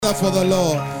together for the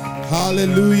Lord.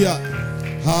 Hallelujah.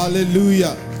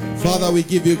 Hallelujah. Father, we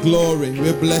give you glory.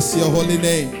 We bless your holy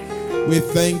name. We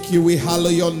thank you. We hallow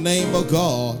your name, O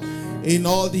God. In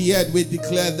all the earth we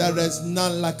declare there is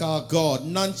none like our God.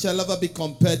 None shall ever be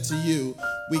compared to you.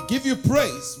 We give you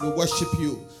praise. We worship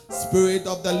you. Spirit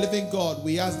of the living God,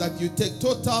 we ask that you take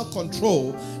total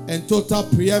control and total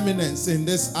preeminence in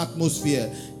this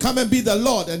atmosphere. Come and be the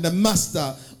Lord and the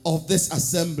master of this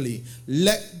assembly.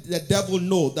 Let the devil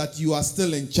know that you are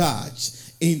still in charge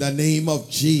in the name of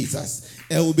Jesus.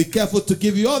 And we'll be careful to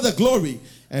give you all the glory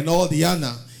and all the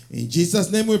honor. In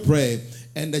Jesus' name we pray.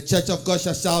 And the church of God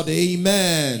shall shout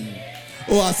amen.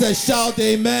 Oh, I said shout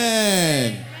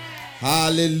amen.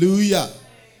 Hallelujah.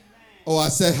 Oh, I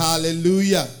said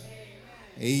hallelujah.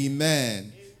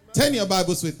 Amen. Turn your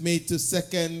Bibles with me to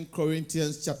 2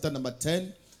 Corinthians chapter number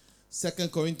 10. 2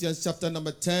 Corinthians chapter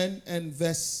number 10 and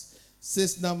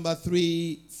verses number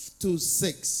 3 to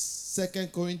 6. 2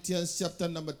 Corinthians chapter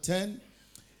number 10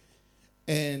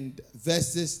 and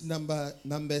verses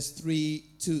numbers 3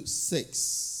 to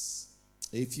 6.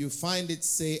 If you find it,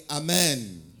 say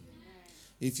amen.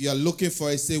 If you are looking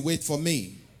for it, say wait for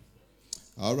me.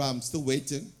 All right, I'm still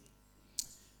waiting.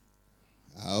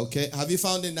 Okay, have you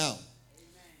found it now? Amen.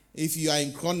 If you are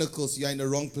in Chronicles, you are in the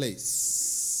wrong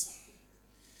place.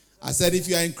 I said if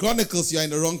you are in Chronicles, you are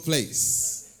in the wrong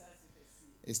place.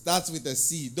 It starts with a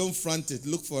C. Don't front it.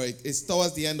 Look for it. It's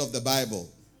towards the end of the Bible.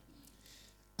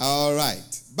 All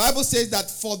right. Bible says that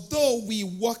for though we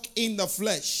walk in the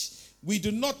flesh, we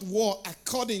do not war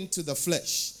according to the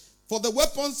flesh. For the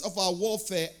weapons of our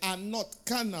warfare are not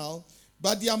carnal,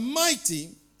 but they are mighty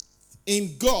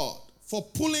in God for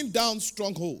pulling down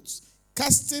strongholds,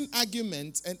 casting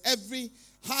arguments and every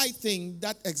high thing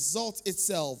that exalts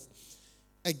itself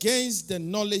against the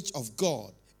knowledge of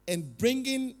God, and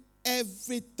bringing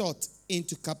every thought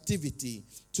into captivity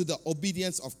to the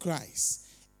obedience of Christ,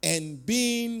 and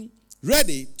being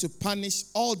ready to punish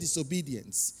all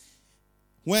disobedience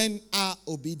when our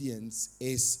obedience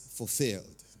is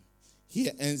fulfilled.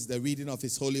 Here ends the reading of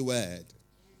his holy word.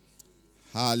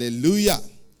 Hallelujah.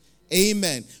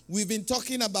 Amen. We've been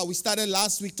talking about, we started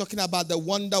last week talking about the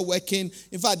wonder working.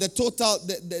 In fact,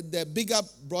 the bigger,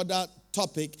 broader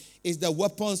topic is the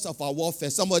weapons of our warfare.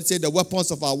 Somebody say the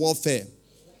weapons of our warfare.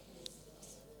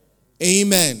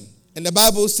 Amen. And the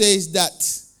Bible says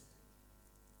that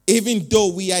even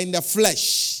though we are in the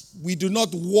flesh, we do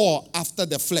not war after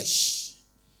the flesh.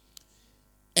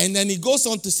 And then he goes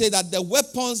on to say that the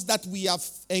weapons that we have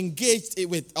engaged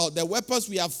with, or the weapons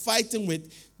we are fighting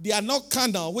with, they are not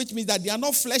carnal, which means that they are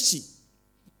not fleshy.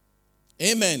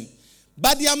 Amen.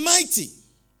 But they are mighty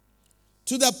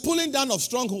to the pulling down of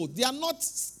strongholds. They are not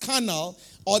carnal,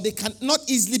 or they cannot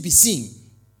easily be seen,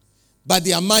 but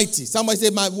they are mighty. Somebody say,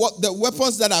 the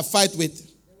weapons that I fight with,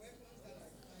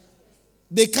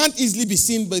 they can't easily be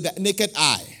seen by the naked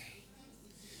eye,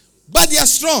 but they are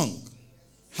strong.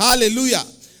 Hallelujah.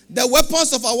 The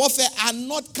weapons of our warfare are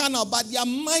not carnal, but they are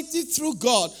mighty through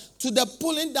God to the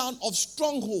pulling down of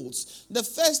strongholds. The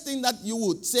first thing that you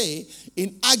would say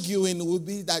in arguing would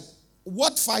be that,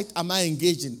 what fight am I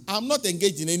engaged in? I'm not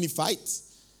engaged in any fight.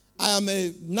 I am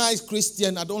a nice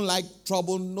Christian. I don't like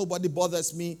trouble. Nobody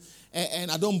bothers me, and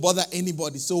I don't bother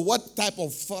anybody. So what type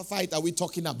of fight are we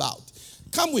talking about?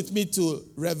 Come with me to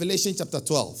Revelation chapter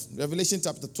 12. Revelation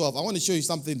chapter 12. I want to show you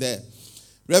something there.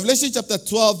 Revelation chapter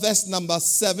 12, verse number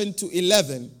 7 to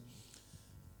 11.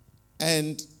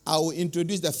 And I will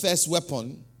introduce the first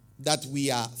weapon that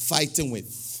we are fighting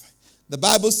with. The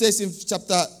Bible says in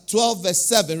chapter 12, verse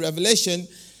 7, Revelation,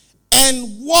 and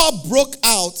war broke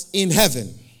out in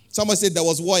heaven. Someone said there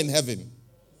was war in heaven.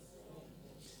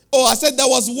 Oh, I said there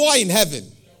was war in heaven.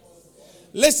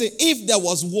 Listen, if there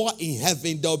was war in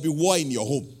heaven, there will be war in your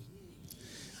home.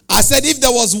 I said if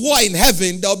there was war in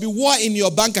heaven, there will be war in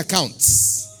your bank accounts.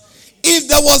 If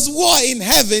there was war in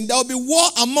heaven, there will be war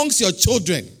amongst your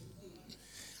children.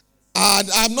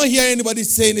 I'm not hearing anybody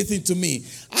say anything to me.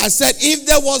 I said if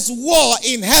there was war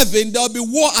in heaven, there will be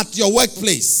war at your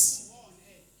workplace.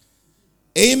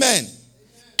 Amen.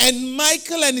 And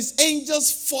Michael and his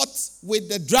angels fought with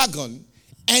the dragon,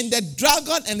 and the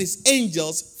dragon and his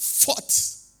angels fought.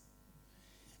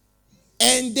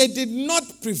 And they did not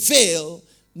prevail,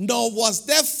 nor was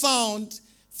there found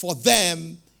for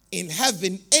them in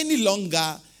heaven any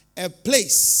longer a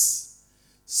place.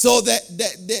 So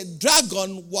the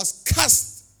dragon was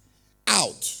cast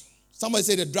out. Somebody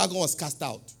say the dragon was cast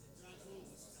out.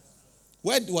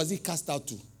 Where was he cast out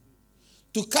to?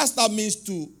 To cast out means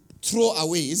to throw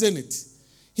away, isn't it?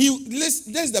 This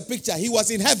is the picture. He was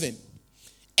in heaven,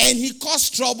 and he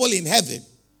caused trouble in heaven.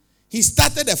 He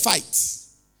started a fight.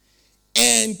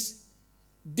 And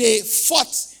they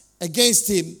fought against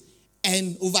him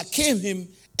and overcame him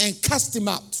and cast him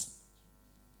out.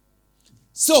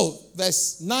 So,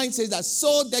 verse 9 says that,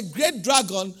 so the great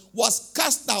dragon was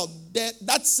cast out,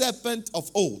 that serpent of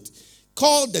old,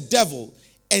 called the devil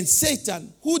and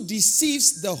Satan, who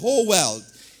deceives the whole world,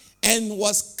 and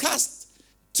was cast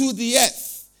to the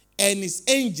earth, and his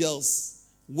angels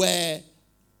were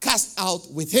cast out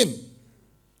with him.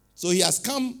 So he has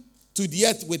come to the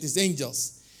earth with his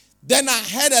angels. Then I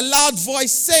heard a loud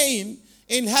voice saying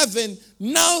in heaven,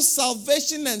 now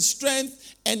salvation and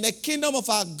strength and the kingdom of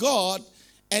our God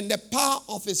and the power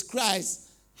of his Christ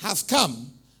have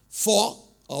come,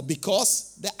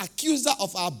 because the accuser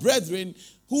of our brethren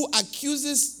who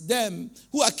accused them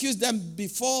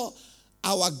before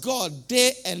our God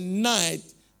day and night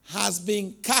has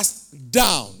been cast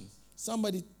down.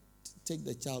 Somebody take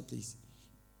the child, please.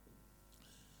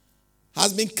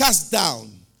 Has been cast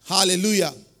down.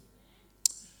 Hallelujah.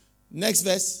 Next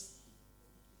verse.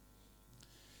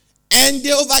 And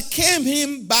they overcame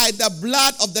him by the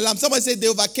blood of the Lamb. Somebody say they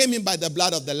overcame him by the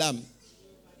blood of the Lamb.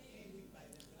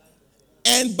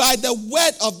 And by the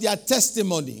word of their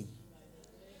testimony.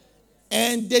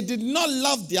 And they did not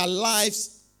love their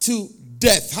lives to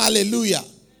death. Hallelujah.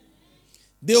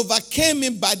 They overcame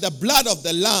him by the blood of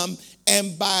the Lamb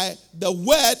and by the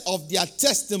word of their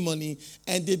testimony.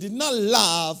 And they did not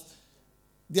love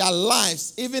their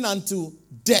lives even unto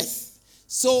death.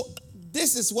 So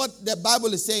this is what the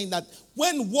Bible is saying, that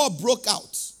when war broke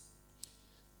out,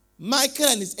 Michael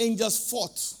and his angels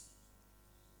fought.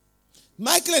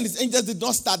 Michael and his angels did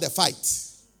not start the fight.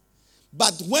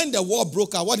 But when the war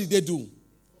broke out, what did they do?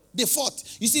 They fought.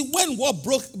 You see, when war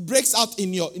breaks out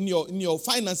in your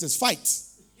finances, fight.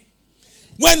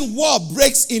 When war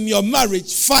breaks in your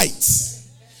marriage, fight.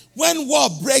 When war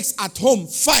breaks at home,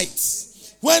 fight.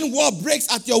 When war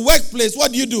breaks at your workplace,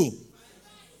 what do you do?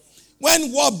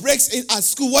 When war breaks at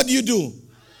school, what do you do?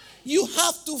 You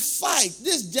have to fight.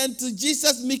 This gentle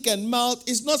Jesus, meek and mild,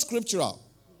 is not scriptural.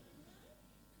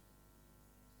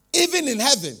 Even in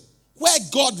heaven, where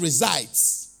God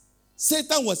resides,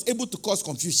 Satan was able to cause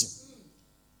confusion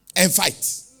and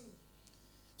fight.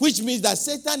 Which means that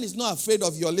Satan is not afraid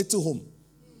of your little home.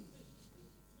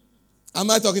 Am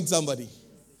I talking to somebody?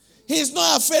 He is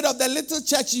not afraid of the little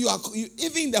church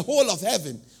even the whole of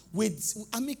heaven.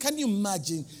 Can you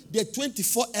imagine the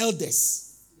 24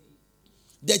 elders,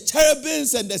 the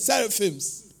cherubims and the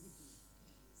seraphims?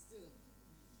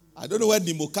 I don't know where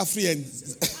the Mokafri and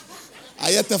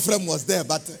Ayetefrem was there,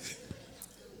 but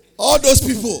all those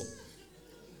people,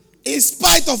 in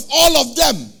spite of all of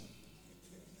them,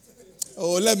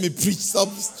 oh, let me preach some.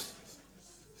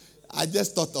 I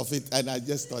just thought of it and I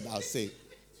just thought I'll say it.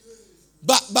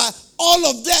 But all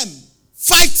of them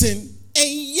fighting, and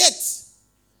yet,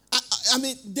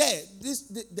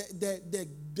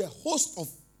 the host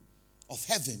of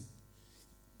heaven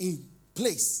in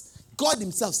place, God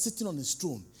himself sitting on his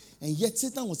throne, and yet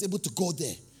Satan was able to go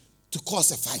there to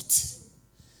cause a fight.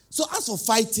 So as for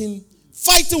fighting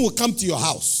will come to your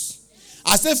house.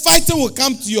 I said fighting will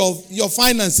come to your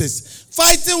finances.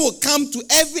 Fighting will come to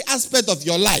every aspect of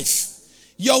your life.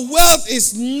 Your wealth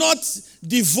is not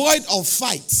devoid of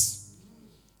fight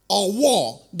or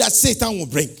war that Satan will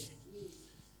bring.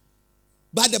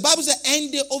 But the Bible says,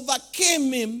 and they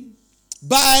overcame him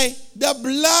by the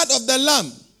blood of the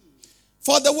Lamb.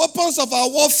 For the weapons of our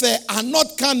warfare are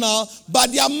not carnal,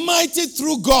 but they are mighty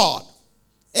through God.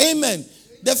 Amen.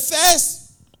 The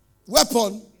first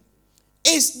weapon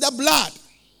is the blood.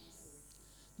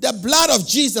 The blood of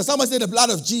Jesus. Someone say the blood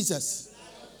of Jesus.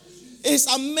 It's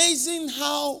amazing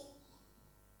how,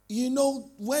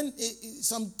 when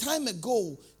some time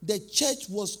ago, the church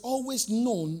was always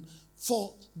known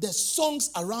for the songs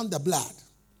around the blood.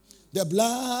 The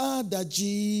blood that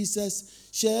Jesus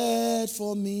shed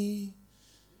for me.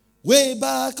 Way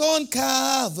back on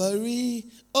Calvary.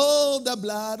 Oh, the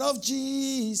blood of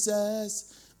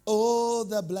Jesus. Oh,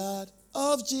 the blood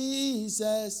of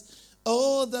Jesus.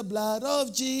 Oh, the blood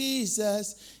of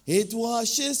Jesus. It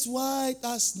washes white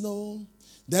as snow.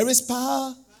 There is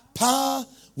power,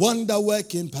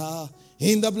 wonder-working power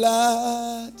in the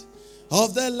blood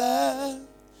of the Lamb.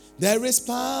 There is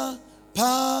power,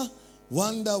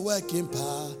 wonder-working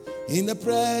power in the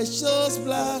precious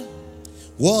blood.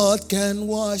 What can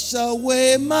wash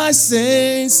away my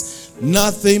sins?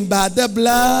 Nothing but the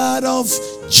blood of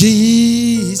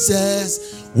Jesus.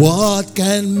 What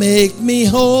can make me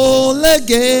whole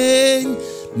again?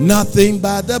 Nothing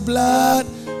but the blood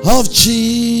of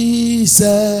Jesus.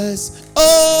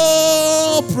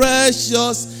 Oh,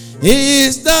 precious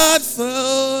is that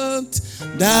fount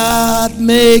that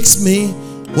makes me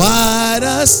white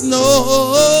as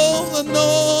snow,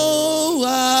 no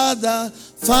other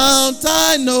fount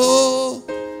I know.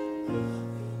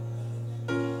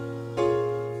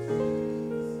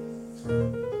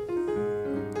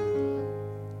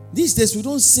 These days we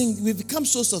don't sing, we become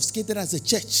so sophisticated as a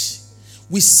church.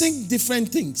 We sing different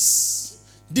things,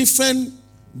 different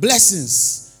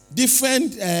blessings,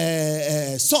 different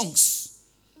songs,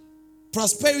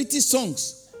 prosperity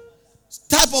songs,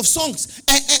 type of songs.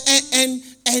 And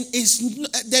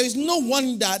there is no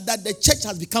wonder that the church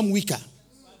has become weaker.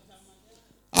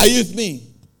 Are you with me?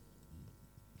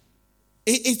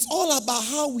 It's all about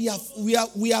how we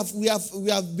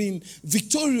have been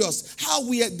victorious, how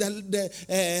we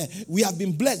have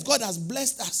been blessed. God has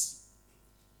blessed us.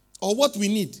 Or what we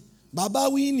need. Baba,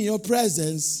 we in your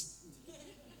presence.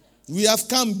 We have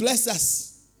come, bless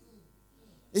us.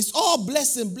 It's all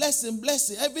blessing, blessing,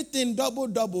 blessing. Everything double,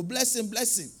 double, blessing,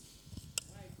 blessing.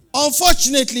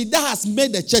 Unfortunately, that has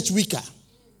made the church weaker.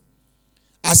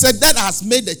 I said that has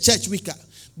made the church weaker.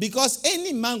 Because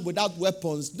any man without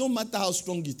weapons, no matter how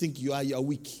strong you think you are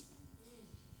weak.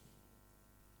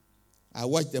 I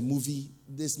watched the movie.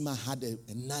 This man had a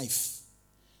knife.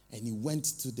 And he went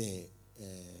to the...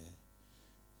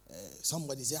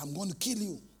 somebody said, I'm going to kill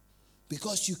you.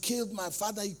 Because you killed my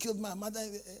father, you killed my mother.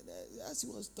 As he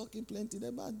was talking plenty,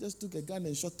 the man just took a gun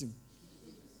and shot him.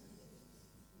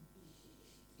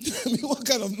 I mean, what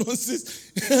kind of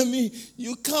nonsense? I mean,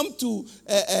 you come to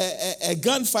a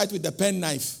gunfight with a pen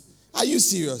knife. Are you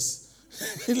serious?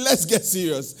 Let's get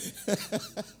serious.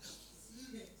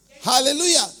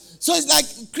 Hallelujah. So it's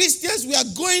like Christians, we are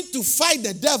going to fight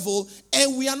the devil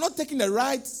and we are not taking the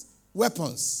right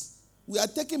weapons. We are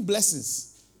taking blessings.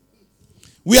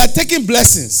 We are taking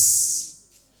blessings.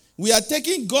 We are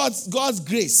taking God's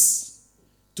grace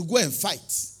to go and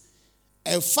fight.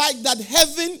 A fight that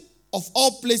heaven of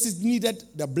all places needed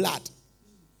the blood.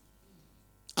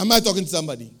 Am I talking to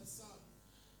somebody?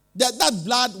 That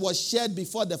blood was shed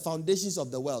before the foundations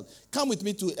of the world. Come with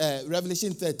me to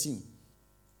Revelation 13.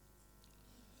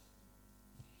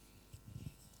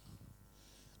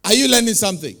 Are you learning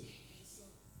something?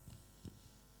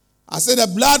 I said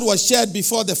the blood was shed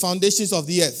before the foundations of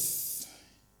the earth.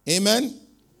 Amen?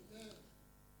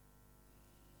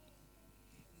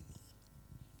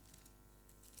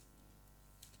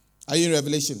 Are you in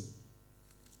Revelation?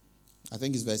 I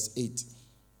think it's verse 8.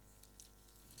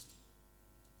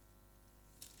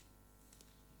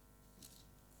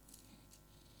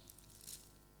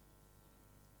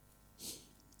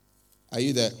 Are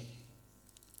you there?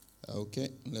 Okay,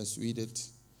 let's read it.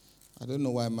 I don't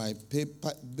know why my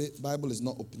Bible is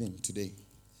not opening today.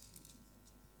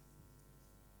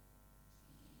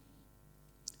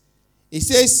 It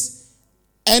says,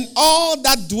 and all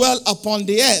that dwell upon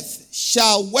the earth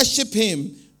shall worship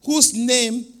him, whose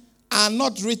name are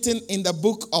not written in the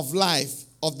book of life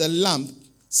of the Lamb,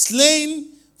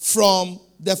 slain from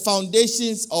the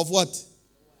foundations of what?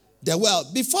 The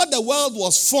world. Before the world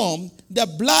was formed, the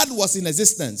blood was in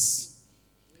existence.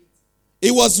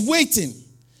 It was waiting.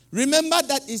 Remember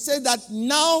that it said that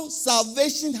now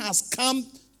salvation has come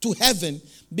to heaven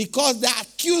because the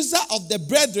accuser of the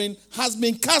brethren has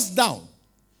been cast down.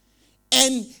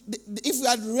 And if we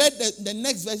had read the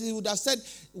next verse, it would have said,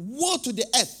 woe to the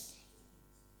earth.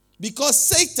 Because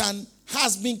Satan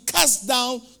has been cast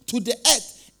down to the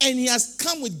earth and he has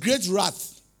come with great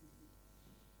wrath.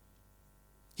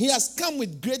 He has come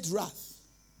with great wrath.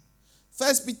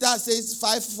 First Peter says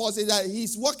 5:4 says that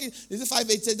he's walking.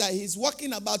 5:8 says that he's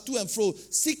walking about to and fro,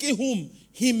 seeking whom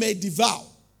he may devour.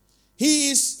 He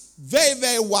is very,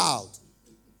 very wild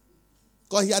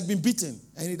because he had been beaten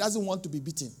and he doesn't want to be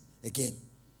beaten again.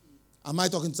 Am I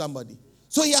talking to somebody?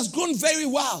 So he has grown very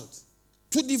wild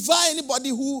to devour anybody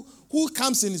who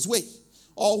comes in his way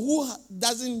or who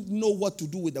doesn't know what to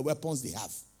do with the weapons they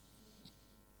have.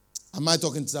 Am I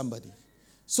talking to somebody?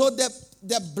 So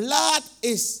the blood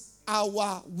is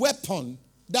our weapon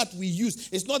that we use.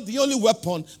 It's not the only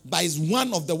weapon, but it's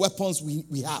one of the weapons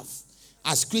we have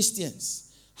as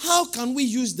Christians. How can we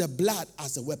use the blood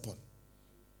as a weapon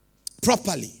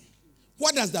properly?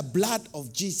 What does the blood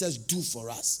of Jesus do for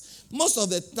us? Most of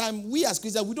the time, we as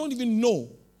Christians, we don't even know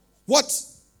what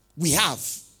we have.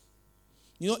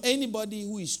 You know, anybody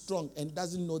who is strong and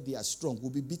doesn't know they are strong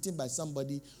will be beaten by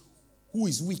somebody who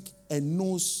is weak and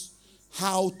knows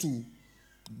how to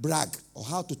brag or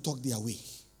how to talk their way.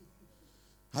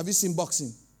 Have you seen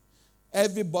boxing?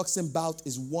 Every boxing bout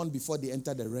is won before they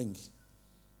enter the ring.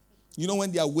 You know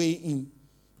when they are weighing in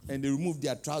and they remove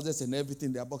their trousers and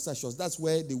everything, their boxer shorts, that's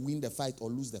where they win the fight or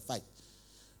lose the fight.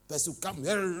 Person come,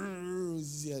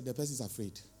 the person is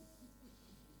afraid.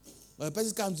 When a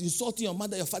person comes insulting your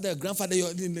mother, your father, your grandfather,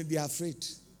 they are afraid.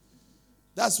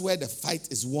 That's where the fight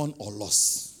is won or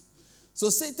lost. So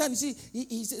Satan, you see,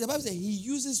 the Bible says he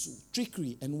uses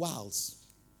trickery and wiles.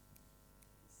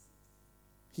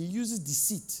 He uses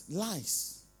deceit,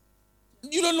 lies.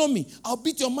 You don't know me. I'll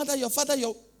beat your mother, your father,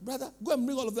 your brother. Go and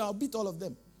bring all of them. I'll beat all of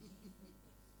them.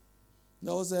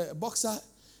 There was a boxer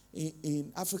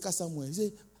in Africa somewhere. He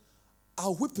said,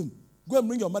 I'll whip him. Go and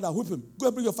bring your mother, I'll whip him. Go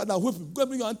and bring your father, I'll whip him. Go and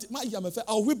bring your auntie,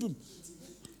 I'll whip him.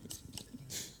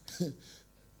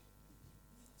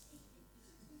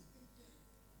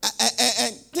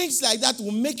 And things like that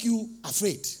will make you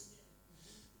afraid.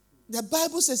 The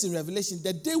Bible says in Revelation,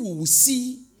 the day we will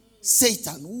see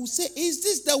Satan, we will say, is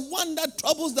this the one that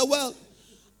troubles the world?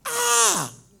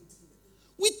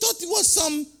 We thought it was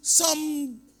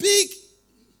some big,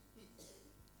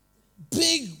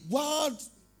 wild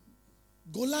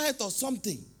Goliath or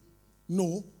something.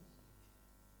 No.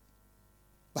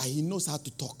 But he knows how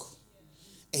to talk.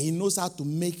 And he knows how to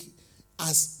make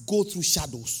us go through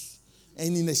shadows.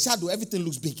 And in the shadow, everything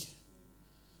looks big.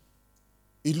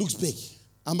 It looks big.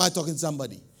 Am I talking to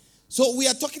somebody? So we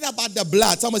are talking about the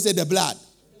blood. Someone say the blood.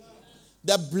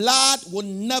 The blood will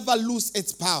never lose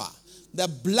its power. The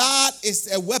blood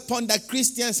is a weapon that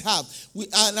Christians have.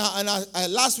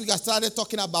 Last week I started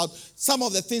talking about some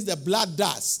of the things the blood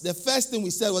does. The first thing we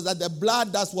said was that the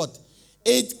blood does what?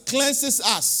 It cleanses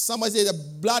us. Somebody say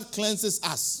the blood cleanses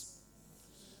us.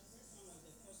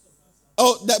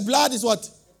 Oh, the blood is what?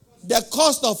 The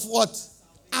cost of what?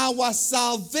 Our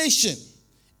salvation.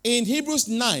 In Hebrews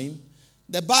 9,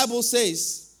 the Bible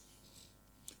says,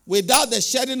 without the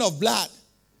shedding of blood,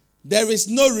 there is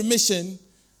no remission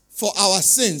for our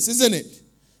sins, isn't it?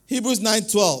 Hebrews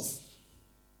 9:12.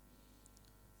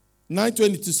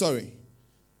 9:22, sorry.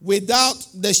 Without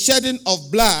the shedding of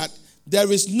blood,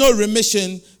 there is no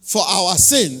remission for our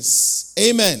sins.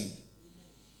 Amen.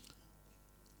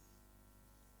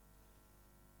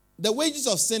 The wages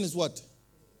of sin is what?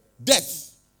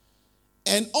 Death.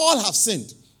 And all have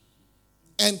sinned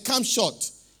and come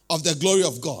short of the glory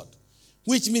of God.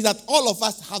 Which means that all of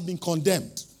us have been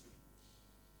condemned.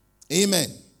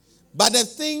 Amen. But the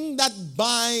thing that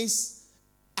buys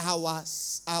our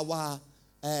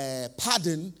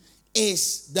pardon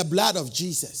is the blood of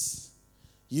Jesus.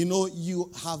 You know, you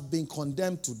have been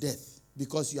condemned to death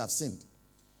because you have sinned.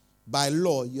 By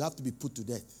law, you have to be put to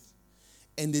death.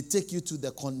 And they take you to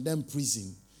the condemned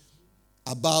prison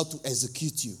about to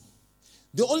execute you.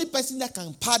 The only person that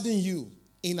can pardon you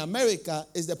in America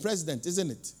is the president,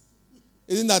 isn't it?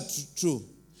 Isn't that true?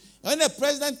 When the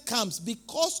president comes,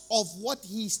 because of what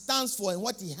he stands for and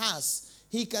what he has,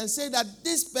 he can say that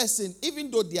this person, even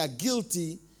though they are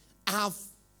guilty, have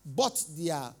bought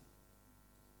their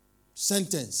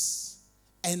sentence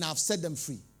and have set them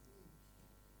free.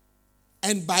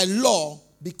 And by law,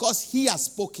 because he has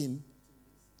spoken,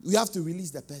 we have to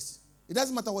release the person. It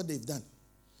doesn't matter what they've done.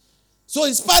 So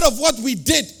in spite of what we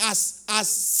did as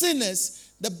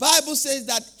sinners, the Bible says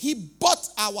that he bought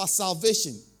our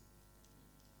salvation.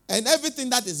 And everything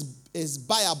that is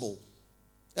buyable,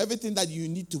 everything that you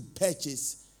need to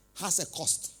purchase has a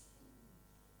cost.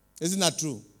 Isn't that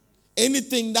true?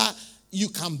 Anything that you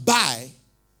can buy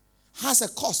has a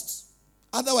cost.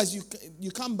 Otherwise,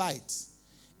 you can't buy it.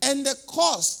 And the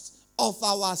cost of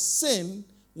our sin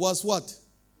was what?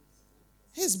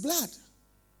 His blood.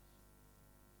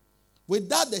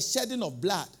 Without the shedding of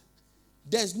blood,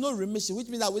 there's no remission. Which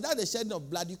means that without the shedding of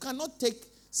blood, you cannot take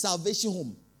salvation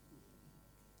home.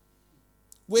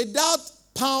 Without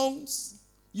pounds,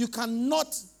 you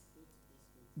cannot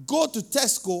go to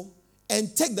Tesco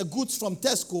and take the goods from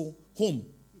Tesco home.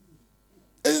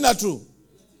 Isn't that true?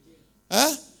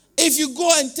 Huh? If you go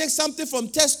and take something from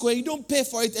Tesco and you don't pay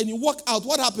for it and you walk out,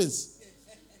 what happens?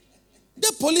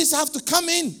 The police have to come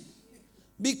in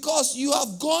because you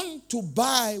have gone to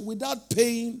buy without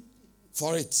paying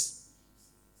for it.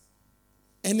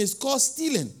 And it's called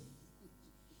stealing.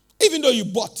 Even though you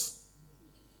bought.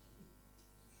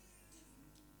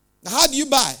 How do you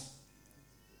buy?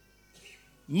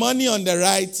 Money on the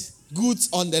right, goods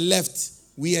on the left,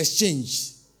 we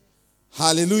exchange.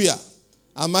 Hallelujah.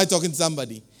 Am I talking to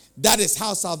somebody? That is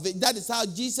how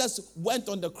Jesus went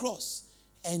on the cross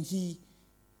and he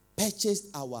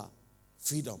purchased our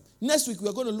freedom. Next week,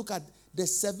 we're going to look at the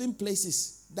 7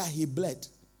 places that he bled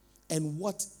and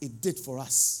what it did for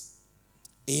us.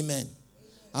 Amen.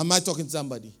 Am I talking to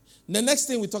somebody? The next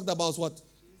thing we talked about is what?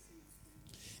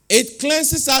 It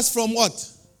cleanses us from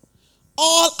what?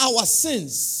 All our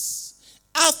sins.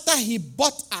 After he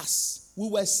bought us, we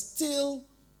were still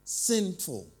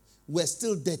sinful. We were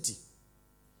still dirty.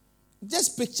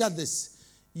 Just picture this.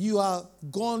 You are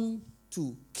gone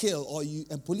to kill, or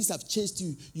and police have chased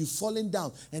you, you've fallen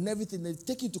down and everything, they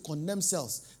take you to condemned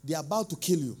cells. They're about to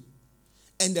kill you.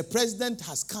 And the president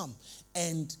has come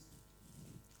and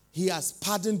he has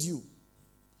pardoned you.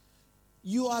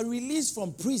 You are released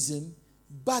from prison,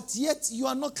 but yet you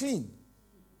are not clean.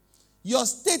 Your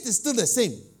state is still the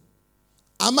same.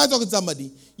 Am I talking to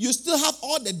somebody? You still have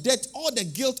all the debt, all the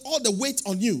guilt, all the weight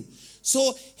on you.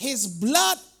 So his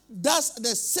blood does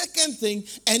the second thing,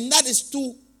 and that is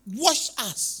to wash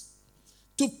us,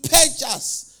 to purge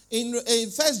us. In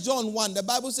 1 John 1, the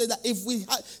Bible says that if we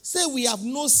say we have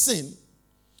no sin,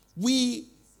 we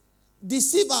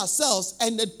deceive ourselves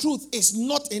and the truth is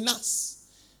not in us.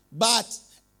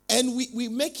 And we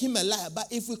make him a liar. But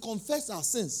if we confess our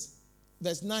sins,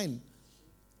 verse 9,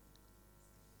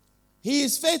 he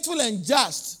is faithful and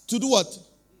just to do what?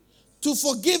 To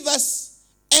forgive us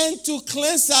and to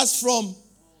cleanse us from.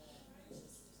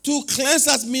 To cleanse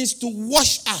us means to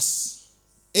wash us.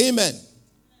 Amen.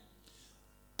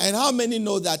 And how many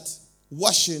know that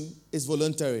washing is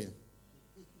voluntary?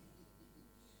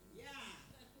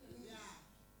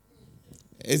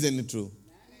 Isn't it true?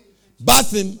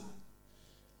 Bathing,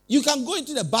 you can go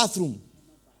into the bathroom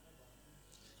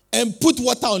and put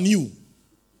water on you,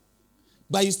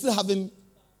 but you still haven't.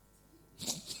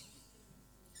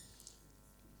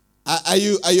 Are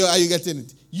you getting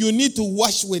it? You need to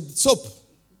wash with soap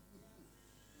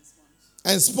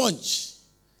and sponge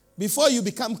before you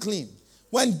become clean.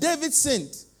 When David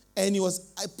sinned and he was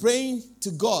praying to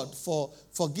God for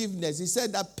forgiveness, he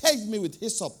said that purge me with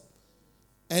hyssop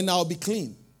and I'll be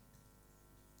clean.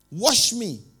 Wash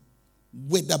me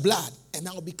with the blood and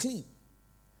I'll be clean.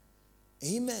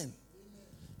 Amen.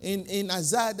 In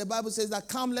Isaiah, the Bible says that,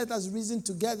 come, let us reason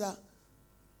together,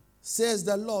 says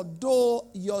the Lord. Though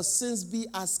your sins be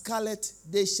as scarlet,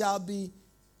 they shall be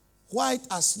white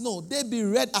as snow. They be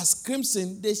red as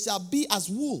crimson, they shall be as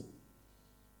wool.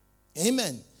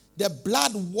 Amen. The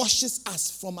blood washes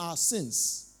us from our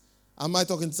sins. Am I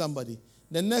talking to somebody?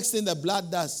 The next thing the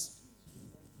blood does,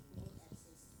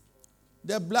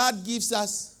 the blood gives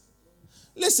us.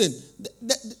 Listen,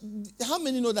 how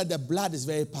many know that the blood is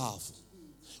very powerful?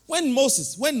 When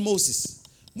Moses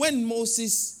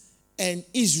and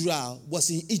Israel was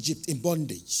in Egypt in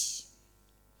bondage,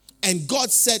 and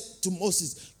God said to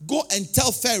Moses, go and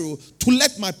tell Pharaoh to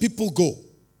let my people go.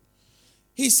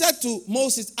 He said to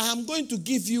Moses, I am going to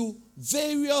give you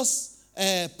various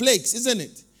plagues, isn't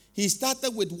it? He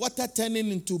started with water turning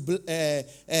into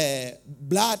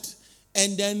blood,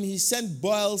 and then he sent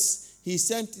boils, he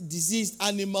sent diseased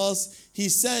animals, he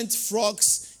sent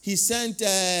frogs, he sent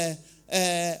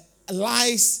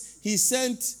lice, he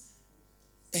sent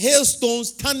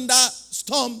hailstones, thunder,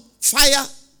 storm, fire.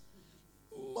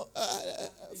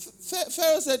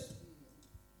 Pharaoh said,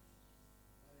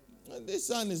 this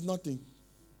one is nothing.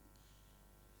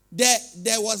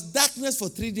 There was darkness for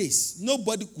 3 days.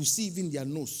 Nobody could see even their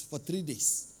nose for 3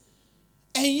 days.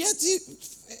 And yet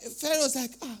Pharaoh was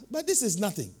like, but this is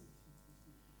nothing.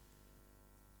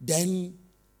 Then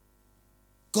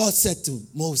God said to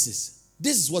Moses,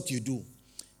 this is what you do.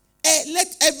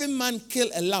 Let every man kill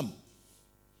a lamb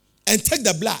and take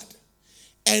the blood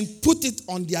and put it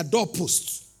on their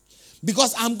doorpost,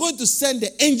 because I'm going to send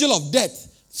the angel of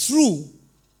death through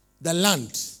the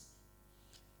land.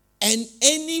 And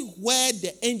anywhere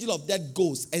the angel of death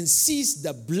goes and sees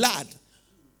the blood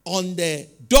on the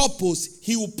doorpost,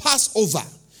 he will pass over.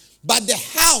 But the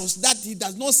house that he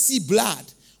does not see blood,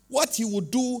 what he will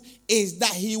do is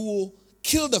that he will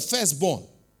kill the firstborn.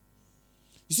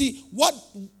 You see,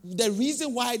 the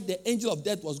reason why the angel of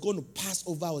death was going to pass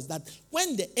over was that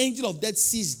when the angel of death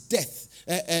sees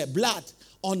blood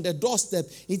on the doorstep,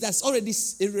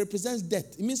 it represents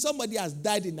death. It means somebody has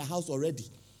died in the house already.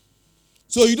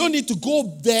 So you don't need to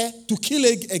go there to kill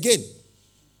it again.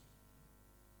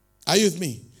 Are you with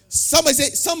me?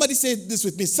 Somebody say this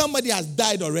with me. Somebody has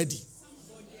died already.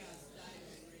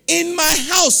 In my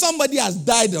house, somebody has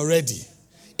died already.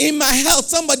 In my health,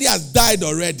 somebody has died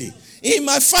already. In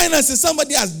my finances,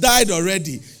 somebody has died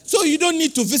already. So you don't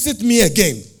need to visit me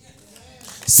again.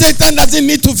 Satan doesn't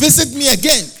need to visit me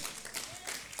again.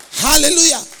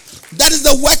 Hallelujah. That is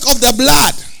the work of the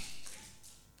blood.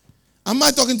 Am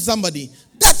I talking to somebody?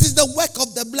 That is the work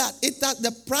of the blood.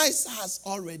 The price has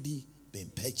already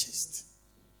been purchased.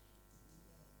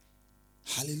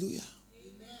 Hallelujah.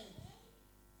 Amen.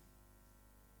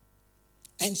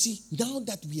 And see, now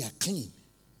that we are clean,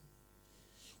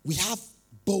 we have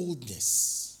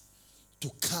boldness to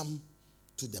come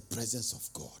to the presence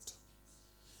of God.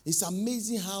 It's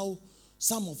amazing how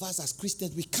some of us as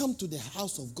Christians, we come to the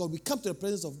house of God, we come to the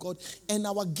presence of God, and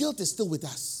our guilt is still with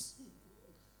us.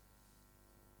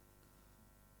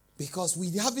 Because we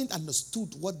haven't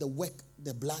understood what the work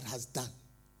the blood has done.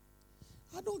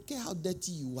 I don't care how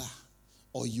dirty you are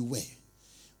or you were.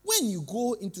 When you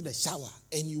go into the shower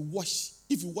and you wash,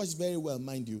 if you wash very well,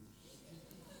 mind you,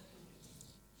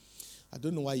 I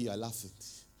don't know why you are laughing.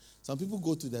 Some people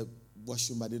go to the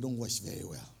washroom, but they don't wash very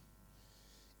well.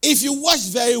 If you wash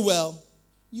very well,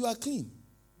 you are clean.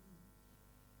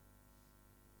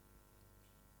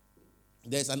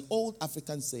 There's an old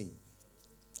African saying.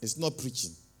 It's not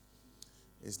preaching.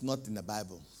 It's not in the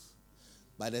Bible.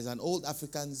 But there's an old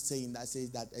African saying that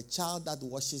says that a child that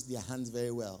washes their hands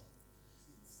very well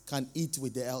can eat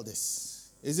with the elders.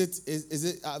 Is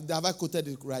it? Have I quoted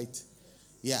it right?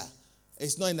 Yeah.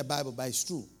 It's not in the Bible, but it's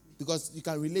true. Because you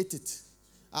can relate it.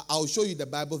 I'll show you the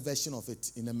Bible version of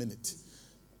it in a minute.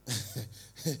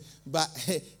 But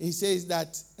he says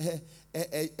that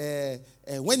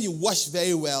when you wash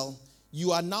very well,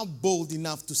 you are now bold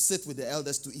enough to sit with the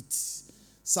elders to eat.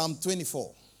 Psalm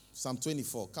 24. Psalm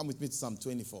 24. Come with me to Psalm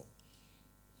 24.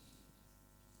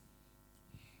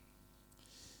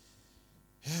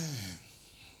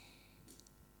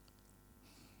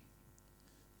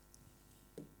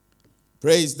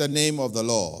 Praise the name of the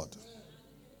Lord.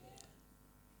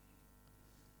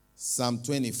 Psalm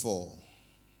 24.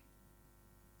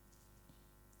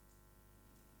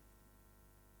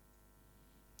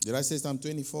 Did I say Psalm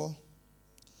 24?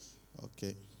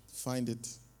 Okay, find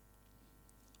it.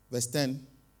 Verse 10.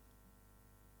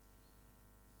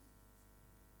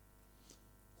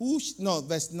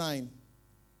 Verse 9.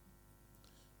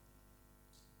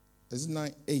 Is it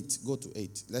 9? 8. Go to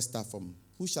 8. Let's start from.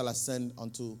 Who shall ascend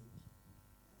unto?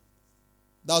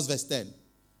 That was verse 10.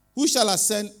 Who shall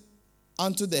ascend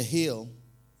unto the hill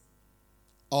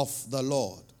of the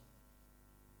Lord?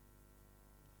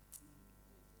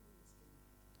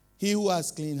 He who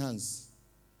has clean hands.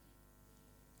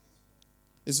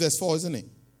 It's verse 4, isn't it?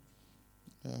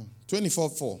 Yeah.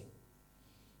 24:4.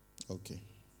 Okay.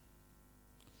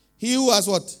 He who has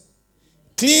what?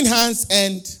 Clean hands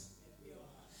and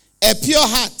a pure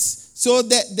heart. So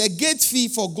the gate fee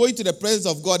for going to the presence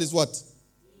of God is what?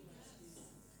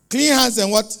 Clean hands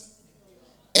and what?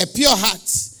 A pure heart.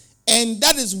 And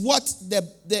that is what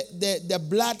the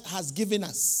blood has given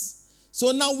us.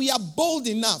 So now we are bold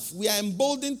enough. We are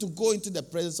emboldened to go into the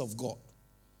presence of God.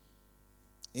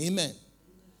 Amen.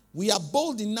 We are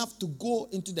bold enough to go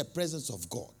into the presence of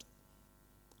God.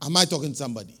 Am I talking to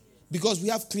somebody? Because we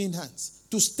have clean hands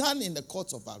to stand in the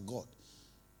courts of our God.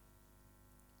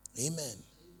 Amen.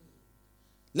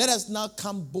 Let us now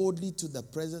come boldly to the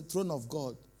present throne of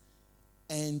God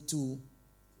and to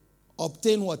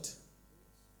obtain what?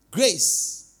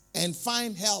 Grace and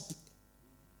find help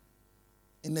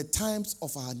in the times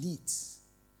of our needs,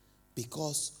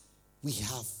 because we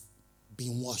have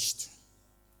been washed.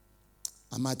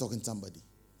 Am I talking to somebody?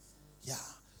 Yeah.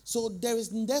 So there is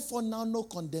therefore now no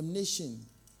condemnation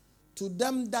to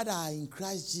them that are in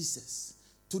Christ Jesus,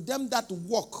 to them that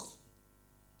walk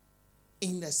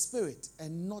in the spirit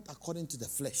and not according to the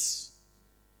flesh.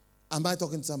 Am I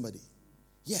talking to somebody?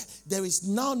 Yeah, there is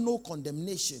now no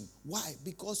condemnation. Why?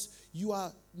 Because you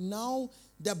are now,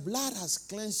 the blood has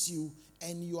cleansed you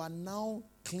and you are now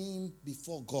clean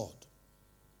before God.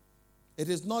 It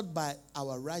is not by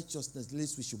our righteousness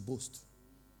lest we should boast.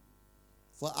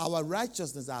 For our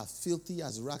righteousness are filthy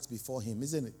as rags before him,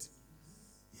 isn't it?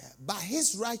 Yeah. But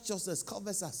his righteousness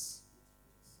covers us.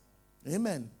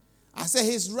 Amen. I say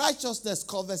his righteousness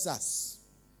covers us.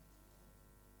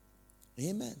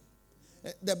 Amen.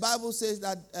 The Bible says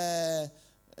that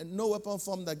no weapon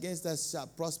formed against us shall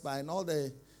prosper, and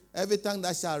every tongue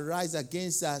that shall rise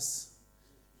against us,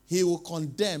 he will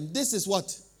condemn. This is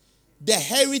what? The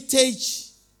heritage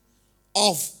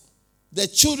of the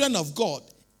children of God.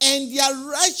 And their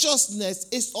righteousness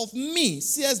is of me,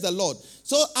 says the Lord.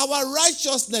 So our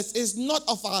righteousness is not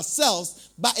of ourselves,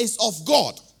 but is of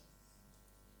God.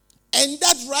 And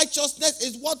that righteousness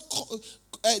is what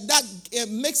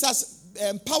makes us,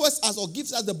 empowers us, or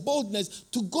gives us the boldness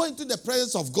to go into the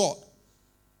presence of God.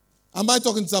 Am I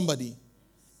talking to somebody?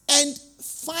 And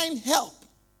find help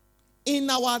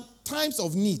in our times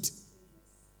of need.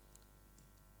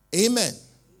 Amen.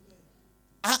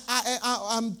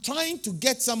 I'm trying to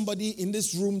get somebody in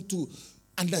this room to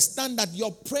understand that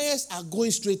your prayers are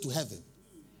going straight to heaven,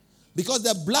 because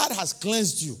the blood has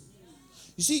cleansed you.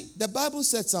 You see, the Bible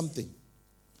said something.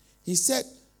 He said,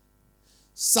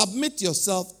 submit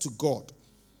yourself to God.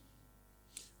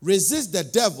 Resist the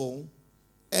devil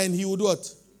and he would what?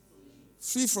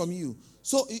 Flee from you.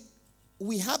 So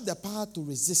we have the power to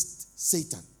resist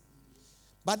Satan.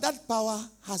 But that power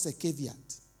has a caveat.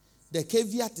 The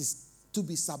caveat is to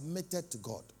be submitted to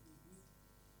God.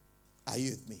 Are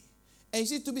you with me? And you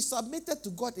see, to be submitted to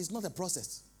God is not a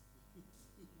process.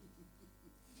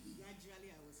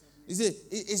 You see,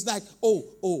 it's like,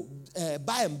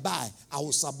 by and by, I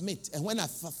will submit. And when I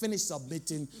finish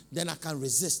submitting, then I can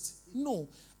resist. No,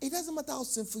 it doesn't matter how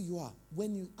sinful you are.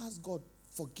 When you ask God,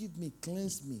 forgive me,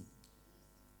 cleanse me,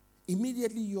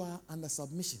 immediately you are under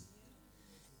submission.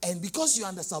 And because you're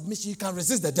under submission, you can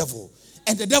resist the devil.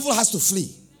 And the devil has to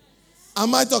flee.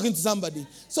 Am I talking to somebody?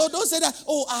 So don't say that,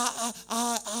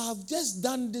 I have just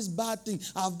done this bad thing.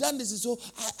 I've done this, so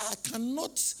I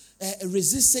cannot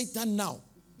resist Satan now.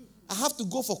 I have to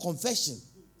go for confession.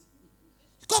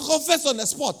 You can't confess on the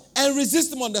spot and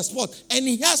resist him on the spot. And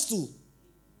he has to.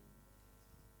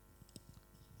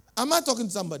 Am I talking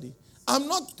to somebody? I'm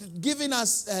not giving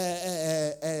us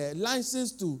a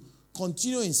license to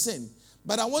continue in sin.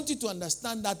 But I want you to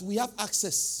understand that we have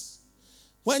access.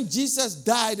 When Jesus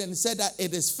died and said that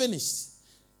it is finished,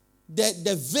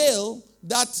 the veil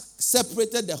that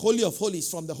separated the Holy of Holies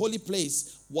from the holy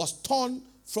place was torn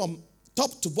from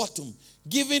top to bottom,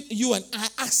 giving you and I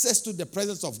access to the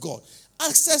presence of God.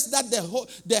 Access that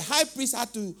the high priest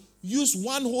had to use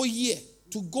 1 whole year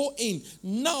to go in.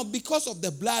 Now, because of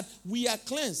the blood, we are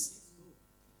cleansed.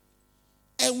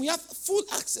 And we have full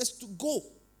access to go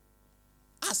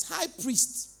as high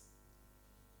priest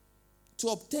to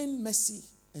obtain mercy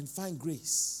and find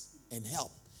grace and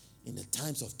help in the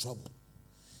times of trouble.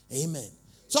 Amen.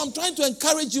 So I'm trying to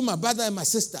encourage you, my brother and my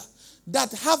sister,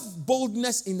 that have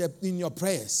boldness in your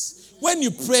prayers. When you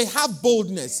pray, have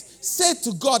boldness. Say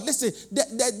to God, listen,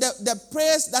 the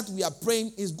prayers that we are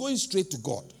praying is going straight to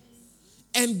God.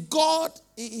 And God,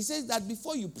 he says that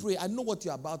before you pray, I know what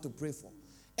you're about to pray for.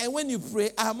 And when you pray,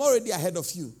 I'm already ahead of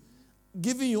you,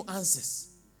 giving you answers.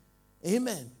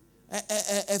 Amen.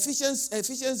 Ephesians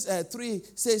 3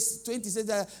 says, 20 says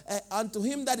that unto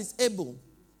him that is able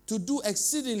to do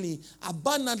exceedingly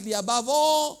abundantly above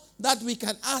all that we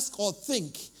can ask or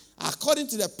think, according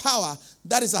to the power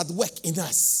that is at work in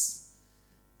us.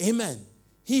 Amen.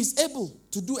 He is able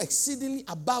to do exceedingly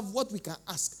above what we can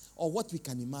ask or what we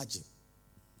can imagine.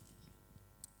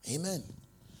 Amen.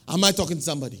 Am I talking to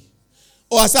somebody?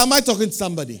 Oh, I said, am I talking to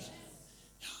somebody?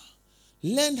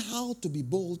 Learn how to be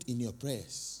bold in your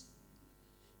prayers.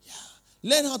 Yeah.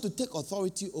 Learn how to take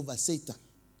authority over Satan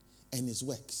and his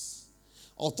works.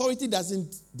 Authority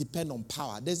doesn't depend on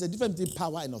power. There's a difference between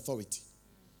power and authority.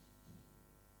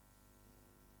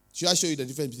 Should I show you the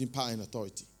difference between power and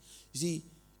authority? You see,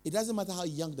 it doesn't matter how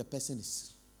young the person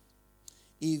is.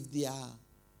 If they are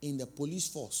in the police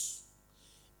force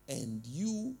and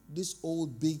you, this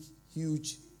old, big,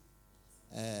 huge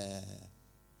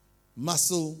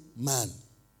muscle man,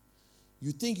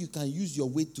 you think you can use your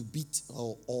weight to beat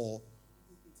or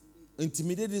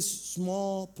intimidate this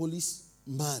small police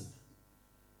man.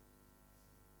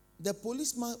 The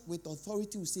policeman with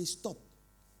authority will say, stop,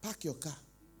 park your car.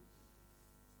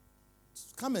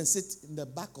 Come and sit in the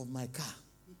back of my car.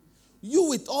 You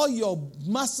with all your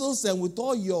muscles and with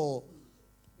all your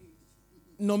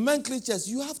nomenclatures,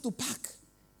 you have to park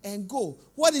and go.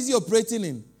 What is he operating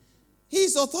in? He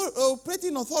is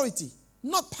operating authority,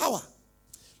 not power.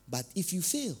 But if you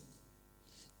fail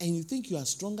and you think you are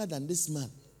stronger than this man,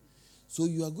 so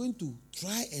you are going to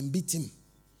try and beat him,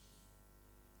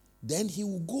 then he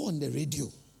will go on the radio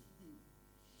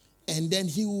and then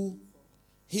he will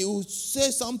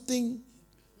say something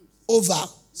over,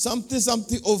 something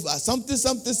over,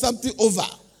 something over.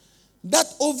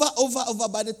 That over,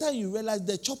 by the time you realize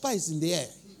the chopper is in the air.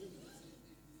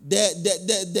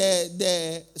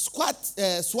 The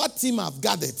SWAT team have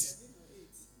gathered.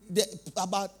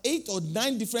 About 8 or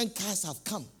 9 different cars have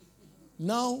come.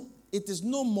 Now, it is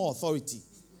no more authority.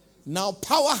 Now,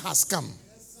 power has come.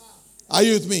 Are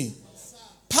you with me?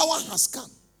 Power has come.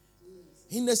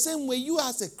 In the same way, you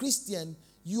as a Christian,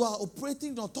 you are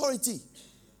operating authority.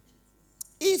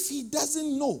 If he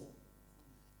doesn't know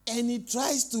and he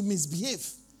tries to misbehave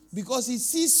because he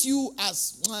sees you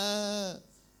as,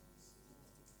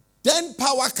 then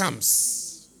power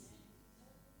comes.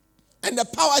 And the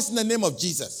power is in the name of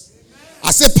Jesus. Amen.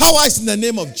 I say power is in the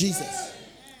name of Jesus. Amen.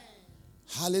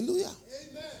 Hallelujah.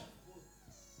 Amen.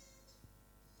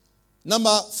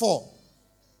 Number 4.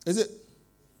 Is it?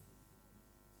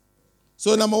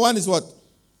 So number 1 is what?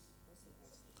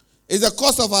 Is the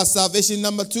cost of our salvation.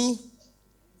 Number 2.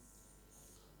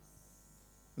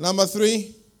 Number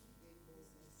 3.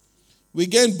 We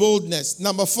gain boldness.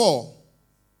 Number 4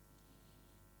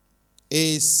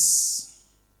 is,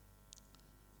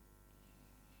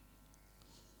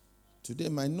 today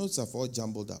my notes are all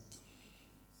jumbled up.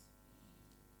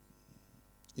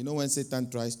 You know when Satan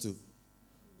tries to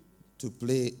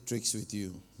play tricks with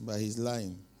you, but he's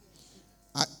lying.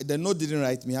 The note didn't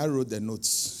write me. I wrote the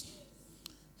notes.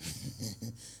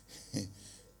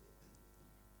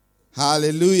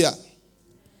 Hallelujah.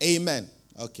 Amen.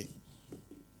 Okay.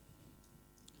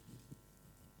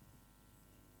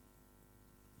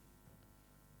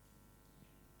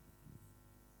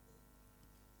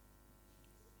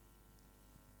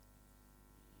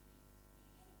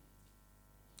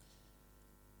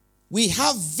 We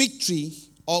have victory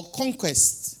or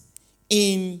conquest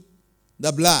in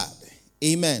the blood.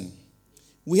 Amen.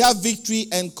 We have victory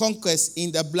and conquest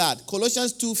in the blood.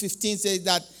 Colossians 2:15 says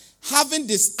that having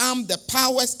disarmed the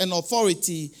powers and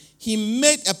authority, he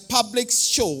made a public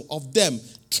show of them,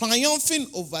 triumphing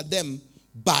over them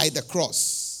by the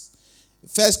cross.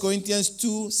 1 Corinthians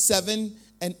 2:7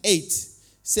 and 8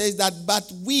 says that,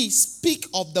 but we speak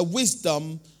of the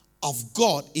wisdom of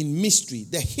God in mystery,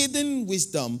 the hidden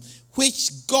wisdom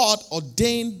which God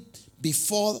ordained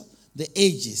before the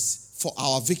ages for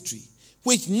our victory,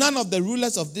 which none of the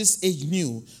rulers of this age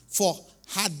knew, for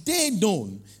had they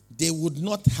known, they would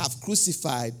not have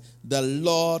crucified the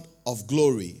Lord of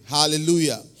glory.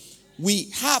 Hallelujah. We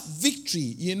have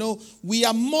victory. We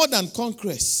are more than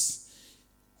conquerors.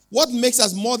 What makes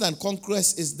us more than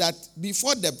conquerors is that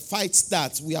before the fight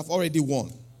starts, we have already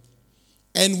won.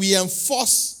 And we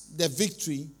enforce the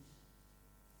victory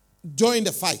during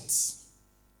the fight.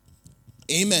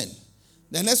 Amen.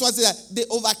 The next one says that they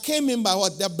overcame him by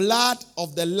what? The blood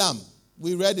of the Lamb.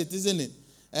 We read it, isn't it?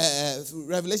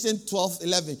 Revelation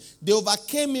 12:11. They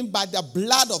overcame him by the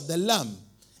blood of the Lamb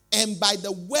and by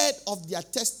the word of their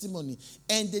testimony.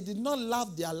 And they did not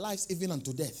love their lives even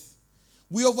unto death.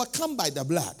 We overcome by the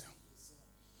blood.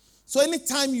 So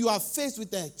anytime you are faced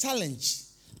with a challenge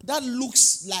that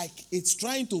looks like it's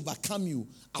trying to overcome you,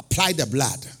 apply the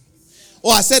blood. Oh,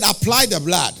 I said apply the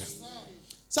blood.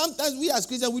 Sometimes we as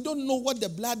Christians, we don't know what the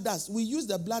blood does. We use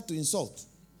the blood to insult.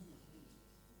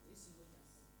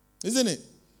 Isn't it?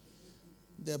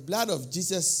 The blood of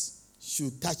Jesus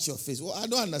should touch your face. Well, I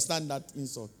don't understand that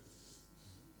insult.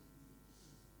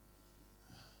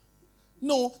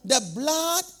 No, the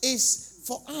blood is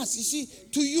for us, you see,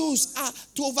 to use,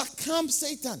 to overcome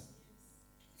Satan.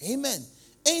 Amen.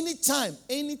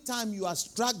 Anytime you are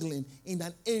struggling in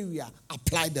an area,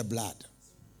 apply the blood.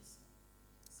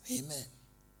 Amen.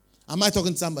 Am I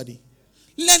talking to somebody?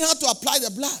 Learn how to apply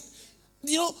the blood.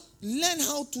 Learn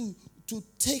how to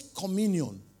take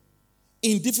communion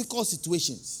in difficult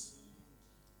situations.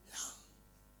 Yeah.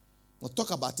 We'll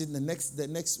talk about it. The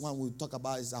next one we'll talk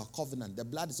about is our covenant. The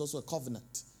blood is also a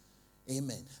covenant.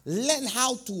 Amen. Learn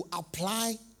how to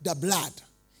apply the blood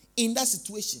in that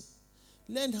situation.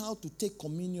 Learn how to take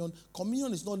communion.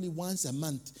 Communion is not only once a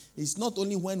month. It's not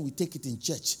only when we take it in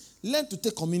church. Learn to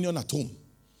take communion at home.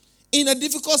 In a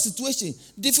difficult situation,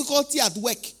 difficulty at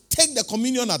work, take the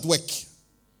communion at work.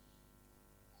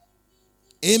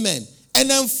 Amen. And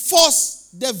enforce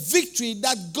the victory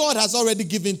that God has already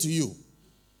given to you.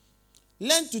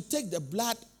 Learn to take the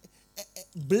blood,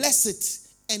 bless it,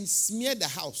 and smear the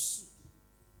house.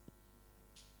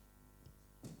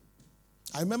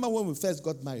 I remember when we first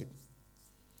got married.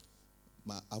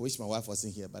 I wish my wife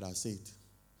wasn't here, but I'll say it.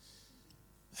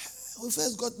 When we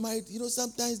first got married,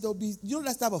 sometimes there'll be,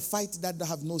 that type of fight that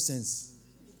have no sense.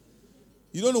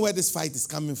 You don't know where this fight is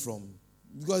coming from.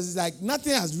 Because it's like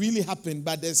nothing has really happened,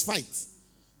 but there's fight.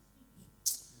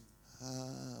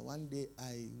 One day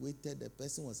I waited, the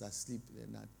person was asleep,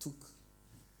 and I took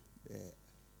the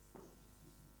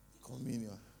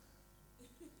communion.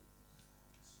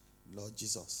 Lord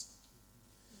Jesus.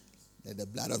 Let the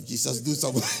blood of Jesus do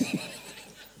something.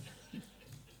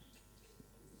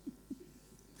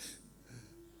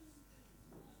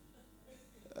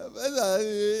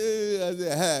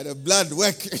 The blood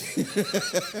work.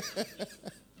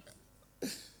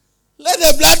 Let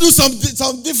the blood do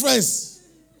some difference.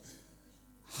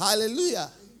 Hallelujah.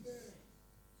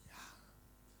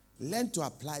 Learn to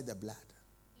apply the blood.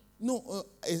 No,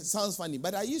 it sounds funny,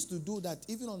 but I used to do that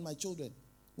even on my children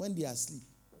when they are asleep.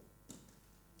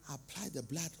 I apply the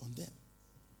blood on them.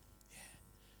 Yeah.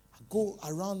 I go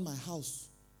around my house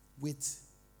with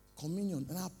communion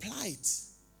and I apply it.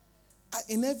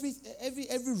 In every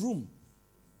room.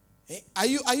 Are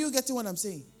you getting what I'm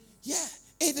saying? Yeah,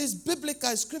 it is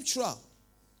biblical, scriptural.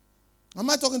 Am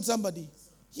I talking to somebody?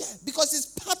 Yeah, because it's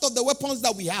part of the weapons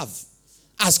that we have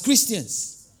as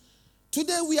Christians.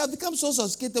 Today we have become so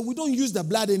sophisticated, we don't use the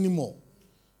blood anymore.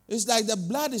 It's like the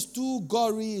blood is too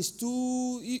gory, it's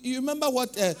too... You remember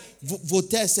what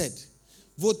Voltaire said?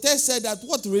 Voltaire said that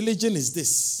what religion is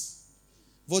this?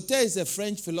 Voltaire is a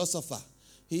French philosopher.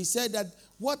 He said that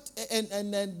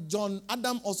and then John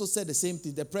Adam also said the same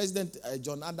thing. The president,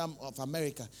 John Adam of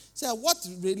America, said, what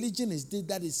religion is this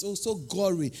that is so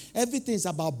gory? Everything is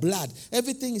about blood.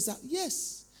 Everything is,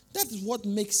 yes, that is what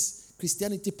makes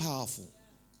Christianity powerful.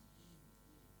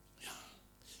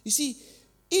 You see,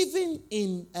 even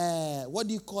in, what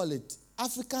do you call it?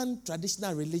 African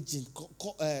traditional religion,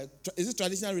 is it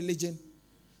traditional religion?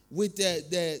 With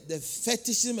the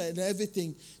fetishism and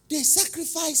everything, they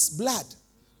sacrifice blood.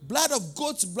 Blood of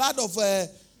goats, blood of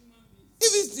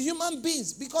even human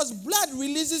beings, because blood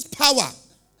releases power.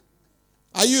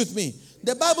 Are you with me?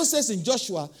 The Bible says in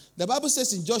Joshua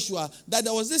that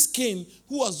there was this king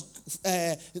who was,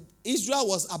 Israel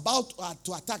was about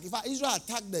to attack. In fact, Israel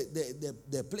attacked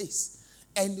the place,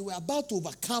 and they were about to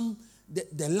overcome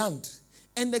the land.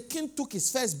 And the king took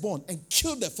his firstborn and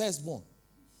killed the firstborn.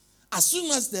 As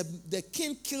soon as the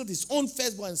king killed his own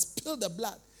firstborn and spilled the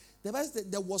blood,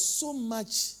 there was so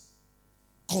much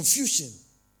confusion,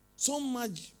 so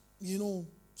much,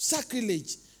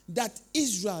 sacrilege, that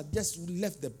Israel just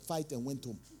left the fight and went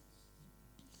home.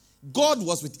 God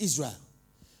was with Israel.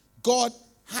 God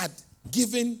had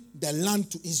given the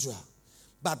land to Israel.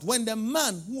 But when the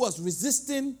man who was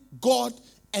resisting God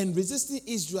and resisting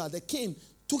Israel, the king,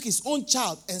 took his own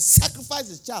child and sacrificed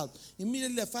his child,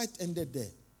 immediately the fight ended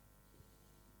there.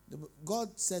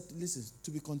 God said, listen,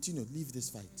 to be continued, leave this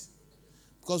fight.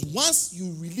 Because once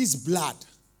you release blood,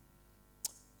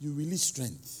 you release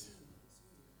strength.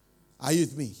 Are you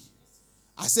with me?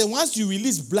 I said, once you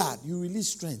release blood, you release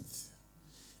strength.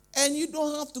 And you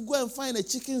don't have to go and find a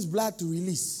chicken's blood to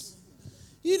release.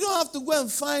 You don't have to go and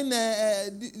find,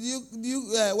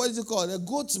 what is it called? A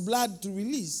goat's blood to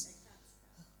release.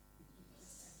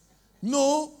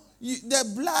 No.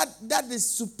 The blood that is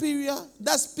superior,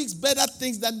 that speaks better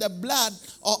things than the blood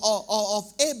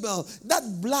of Abel. That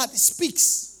blood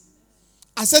speaks.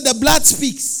 I said the blood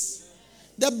speaks.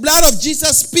 The blood of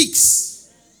Jesus speaks.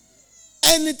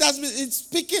 And it's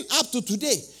speaking up to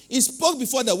today. He spoke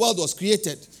before the world was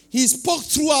created. He spoke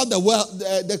throughout the world,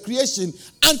 the creation.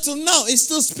 Until now, it's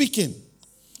still speaking.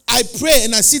 I pray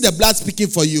and I see the blood speaking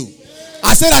for you.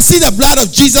 I said I see the blood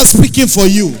of Jesus speaking for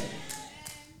you.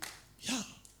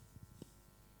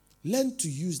 Learn to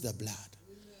use the blood.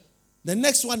 The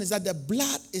next one is that the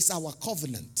blood is our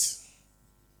covenant.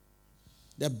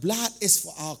 The blood is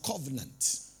for our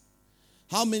covenant.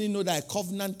 How many know that a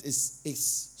covenant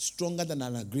is stronger than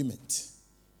an agreement?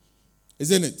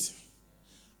 Isn't it?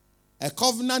 A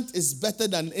covenant is better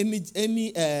than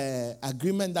any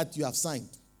agreement that you have signed.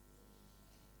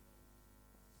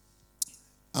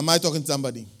 Am I talking to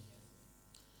somebody?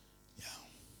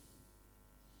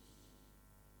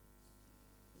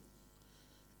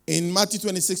 In Matthew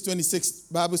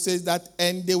 26:26, Bible says that,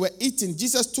 and they were eating.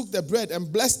 Jesus took the bread and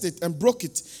blessed it and broke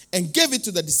it and gave it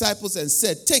to the disciples and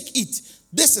said, take, eat.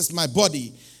 This is my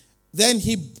body. Then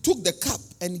he took the cup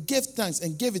and gave thanks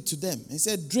and gave it to them. He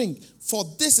said, drink, for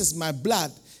this is my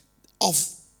blood of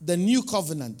the new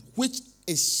covenant, which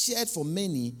is shed for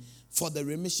many for the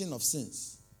remission of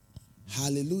sins.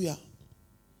 Hallelujah.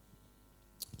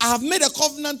 I have made a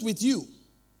covenant with you.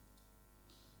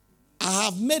 I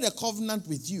have made a covenant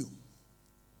with you.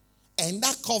 And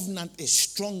that covenant is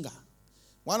stronger.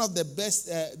 One of the best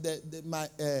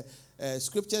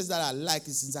scriptures that I like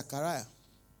is in Zechariah.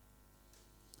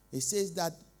 It says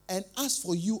that, and as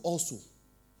for you also,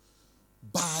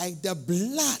 by the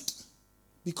blood,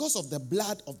 because of the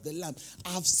blood of the Lamb, I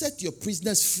have set your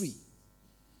prisoners free.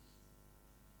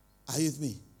 Are you with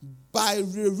me? By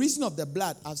the reason of the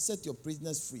blood, I have set your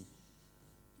prisoners free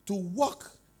to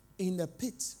walk in a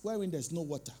pit wherein there's no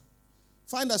water.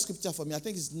 Find that scripture for me. I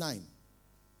think it's 9.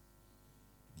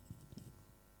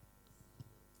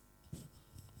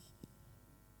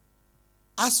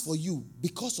 As for you,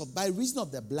 because of, by reason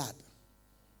of the blood.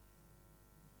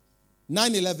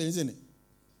 9:11, isn't it?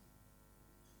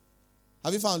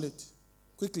 Have you found it?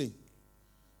 Quickly.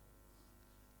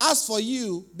 As for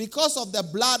you, because of the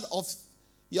blood of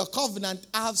your covenant,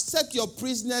 I have set your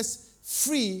prisoners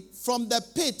free from the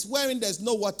pit wherein there's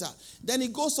no water. Then he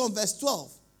goes on verse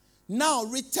 12. Now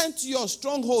return to your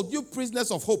stronghold, you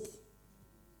prisoners of hope.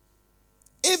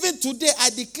 Even today I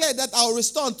declare that I will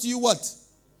restore unto you what?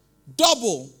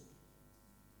 Double.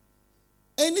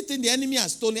 Anything the enemy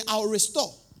has stolen, I will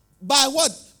restore. By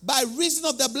what? By reason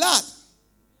of the blood.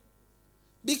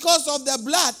 Because of the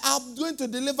blood, I'm going to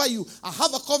deliver you. I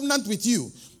have a covenant with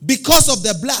you. Because of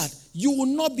the blood, you will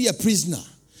not be a prisoner.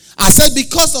 I said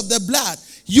because of the blood,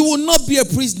 you will not be a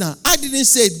prisoner. I didn't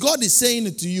say it. God is saying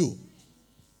it to you.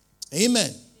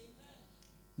 Amen.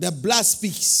 The blood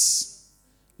speaks.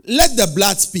 Let the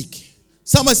blood speak.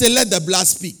 Someone say, let the blood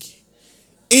speak.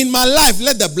 In my life,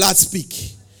 let the blood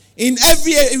speak. In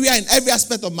every area, in every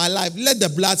aspect of my life, let the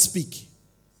blood speak.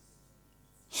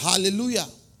 Hallelujah.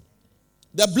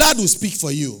 The blood will speak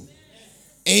for you.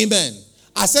 Amen.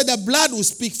 I said the blood will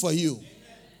speak for you.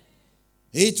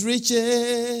 It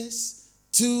reaches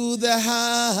to the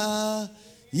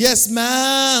highest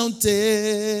mountain,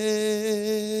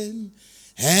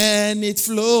 and it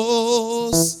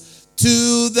flows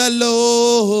to the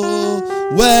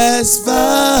lowest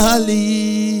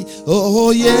valley.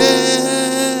 Oh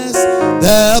yes,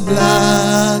 the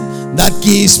blood that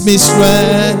gives me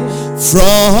strength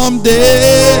from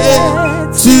day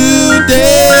to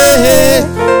day,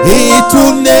 it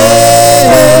will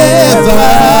never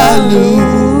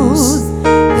lose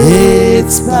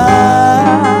its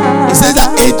power. It says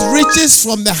that it reaches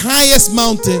from the highest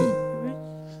mountain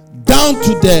down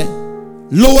to the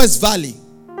lowest valley.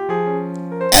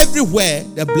 Everywhere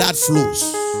the blood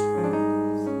flows,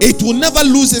 it will never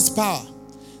lose its power.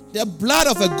 The blood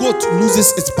of a goat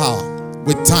loses its power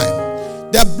with time.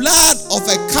 The blood of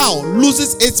a cow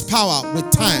loses its power with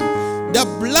time. The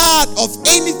blood of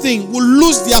anything will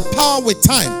lose their power with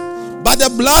time. But the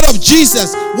blood of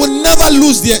Jesus will never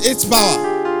lose its power.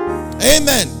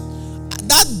 Amen.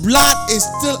 That blood is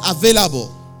still available.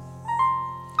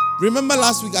 Remember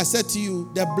last week I said to you,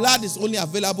 the blood is only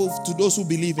available to those who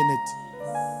believe in it.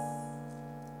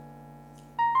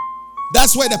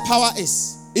 That's where the power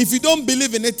is. If you don't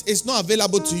believe in it, it's not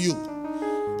available to you.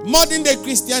 Modern day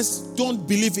Christians don't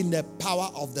believe in the power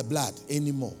of the blood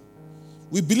anymore.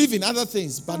 We believe in other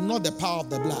things, but not the power of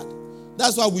the blood.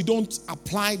 That's why we don't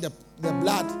apply the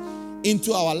blood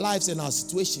into our lives and our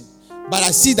situation. But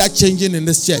I see that changing in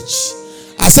this church.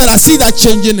 I said I see that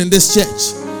changing in this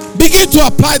church. Begin to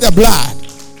apply the blood.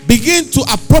 Begin to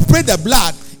appropriate the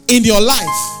blood in your life.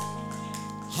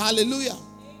 Hallelujah.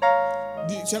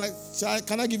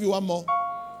 Can I give you one more?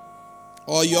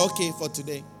 Or you're okay for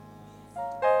today?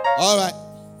 All right.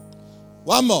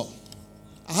 One more.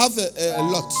 I have a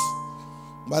lot,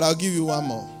 but I'll give you one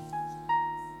more.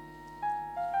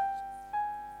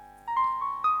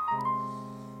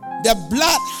 The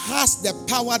blood has the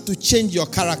power to change your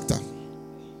character.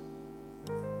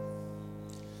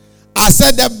 I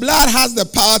said the blood has the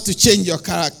power to change your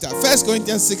character. 1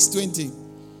 Corinthians 6:20.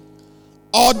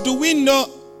 Or do we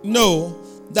know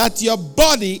that your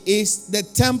body is the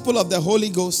temple of the Holy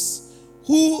Ghost,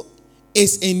 who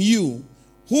is in you,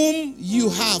 whom you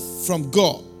have from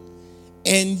God,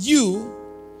 and you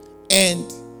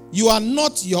are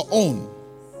not your own,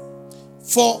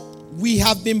 for we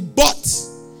have been bought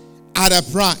at a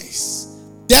price.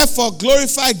 Therefore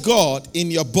glorify God in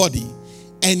your body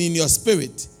and in your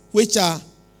spirit, which are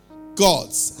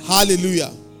God's.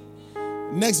 Hallelujah.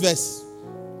 Next verse.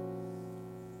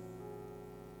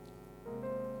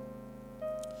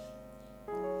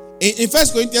 In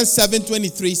 1 Corinthians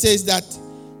 7:23 says that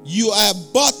you are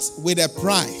bought with a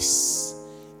price,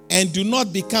 and do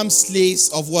not become slaves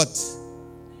of what?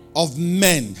 Of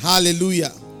men.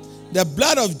 Hallelujah. The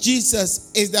blood of Jesus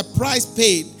is the price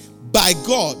paid by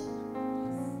God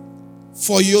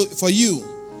for you.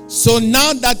 So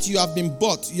now that you have been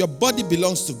bought, your body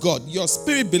belongs to God, your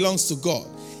spirit belongs to God,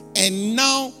 and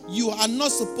now you are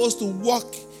not supposed to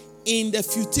walk in the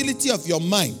futility of your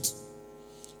mind,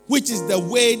 which is the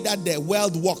way that the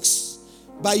world walks.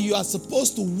 But you are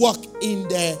supposed to walk in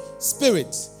the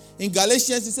spirit. In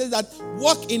Galatians, it says that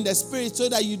walk in the spirit so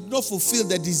that you don't fulfill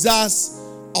the desires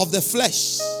of the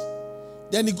flesh.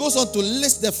 Then he goes on to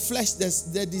list the flesh,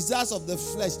 the desires of the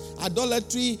flesh,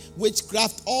 idolatry,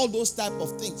 witchcraft, all those type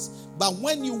of things. But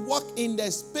when you walk in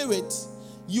the spirit,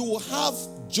 you will have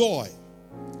joy,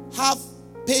 have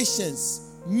patience,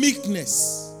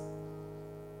 meekness.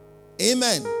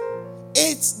 Amen.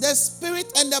 It's the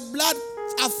spirit and the blood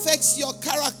affects your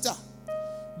character.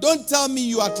 Don't tell me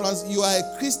you are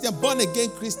a Christian, born again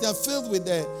Christian, filled with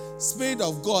the Spirit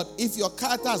of God, if your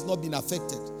character has not been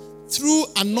affected. Through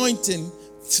anointing,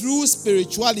 through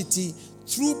spirituality,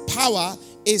 through power,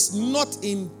 is not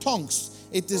in tongues.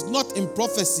 It is not in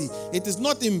prophecy. It is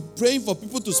not in praying for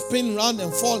people to spin around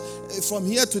and fall from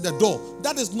here to the door.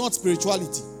 That is not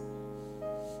spirituality.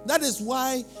 That is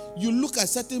why you look at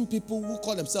certain people who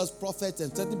call themselves prophets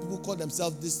and certain people who call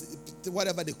themselves this,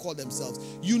 whatever they call themselves.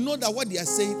 You know that what they are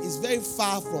saying is very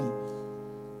far from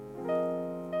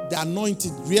the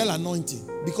anointing, real anointing,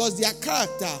 because their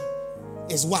character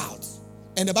is wild.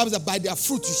 And the Bible says, by their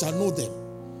fruit you shall know them.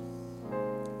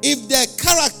 If their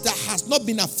character has not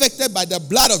been affected by the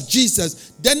blood of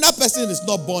Jesus, then that person is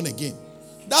not born again.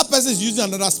 That person is using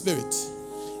another spirit.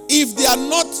 If they are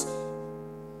not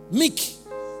meek,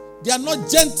 they are not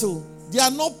gentle, they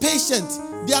are not patient,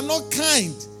 they are not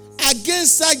kind,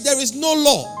 Against such there is no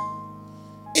law.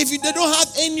 If they don't have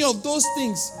any of those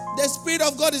things, the Spirit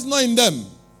of God is not in them.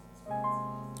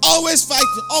 Always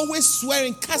fighting, always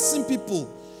swearing, cursing people,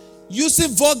 using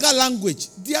vulgar language.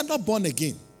 They are not born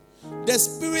again. The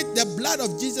Spirit, the blood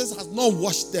of Jesus has not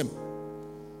washed them.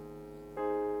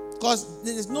 Because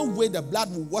there is no way the blood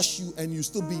will wash you and you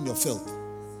still be in your filth.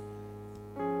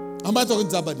 Am I talking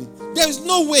to somebody? There is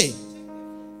no way.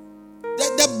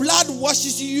 The blood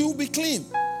washes you, you will be clean.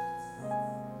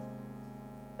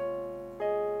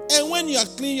 And when you are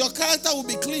clean, your character will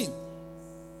be clean.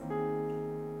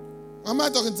 Am I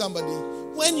talking to somebody?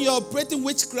 When you are operating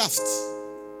witchcraft.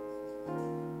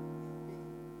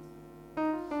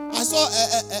 I saw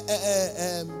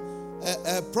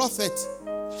a prophet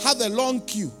have a long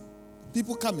queue.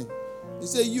 People coming. He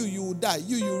said, you will die.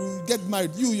 You will get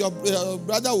married. Your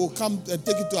brother will come and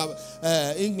take you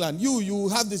to England. You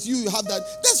have this. You have that.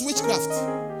 That's witchcraft.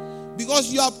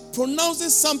 Because you are pronouncing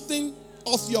something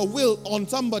of your will on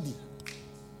somebody.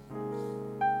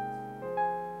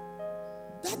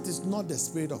 That is not the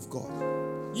Spirit of God.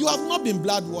 You have not been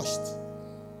blood washed.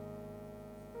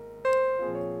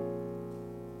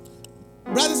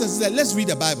 Brothers and sisters, let's read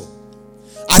the Bible.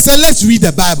 I said, let's read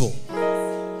the Bible.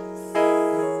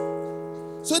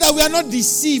 So that we are not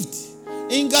deceived.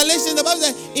 In Galatians, the Bible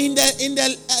says, in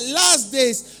the last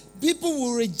days, people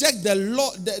will reject the law,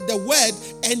 the word,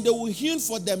 and they will hewn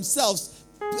for themselves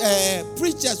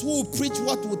preachers who will preach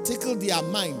what will tickle their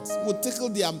minds, will tickle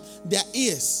their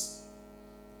ears.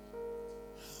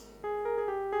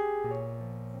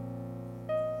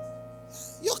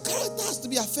 Your character has to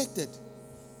be affected.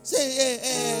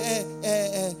 Say,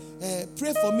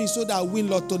 pray for me so that I win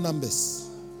lotto numbers.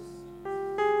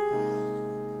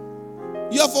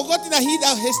 You have forgotten that he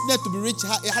that hasteneth to be rich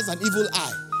has an evil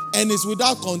eye and is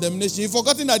without condemnation. You've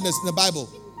forgotten that in the Bible.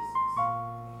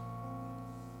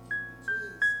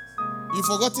 You've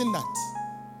forgotten that.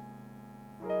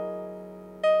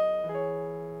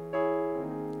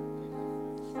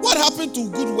 What happened to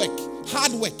good work,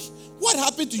 hard work? What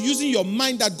happened to using your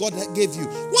mind that God gave you?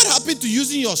 What happened to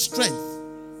using your strength?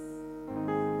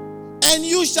 And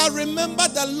you shall remember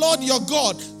the Lord your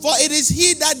God, for it is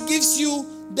he that gives you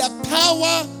the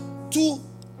power to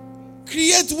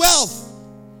create wealth.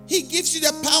 He gives you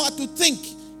the power to think,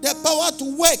 the power to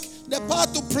work, the power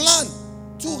to plan,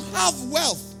 to have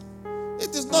wealth.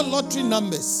 It is not lottery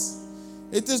numbers.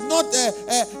 It is not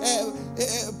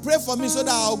pray for me so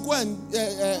that I'll go and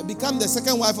become the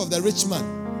second wife of the rich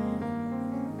man.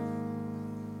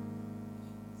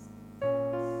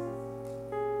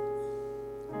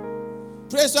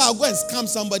 Pray so I'll go and scam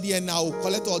somebody and I'll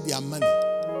collect all their money.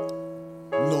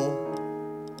 No.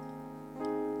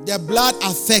 The blood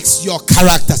affects your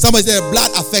character. Somebody say, the blood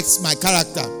affects my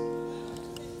character.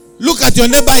 Look at your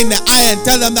neighbor in the eye and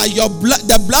tell them that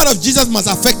the blood of Jesus must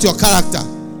affect your character.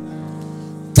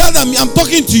 Tell them, I'm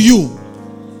talking to you.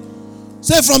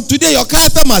 Say, from today, your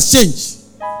character must change.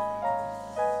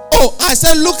 Oh, I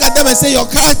said, look at them and say, your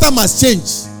character must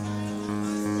change.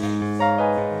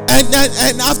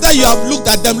 And after you have looked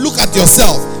at them, look at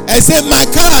yourself and say, my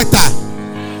character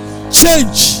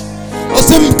change. Or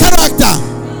say, character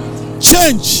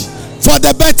change for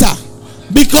the better,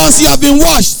 because you have been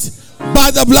washed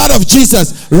by the blood of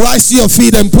Jesus. Rise to your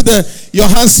feet and put your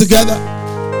hands together.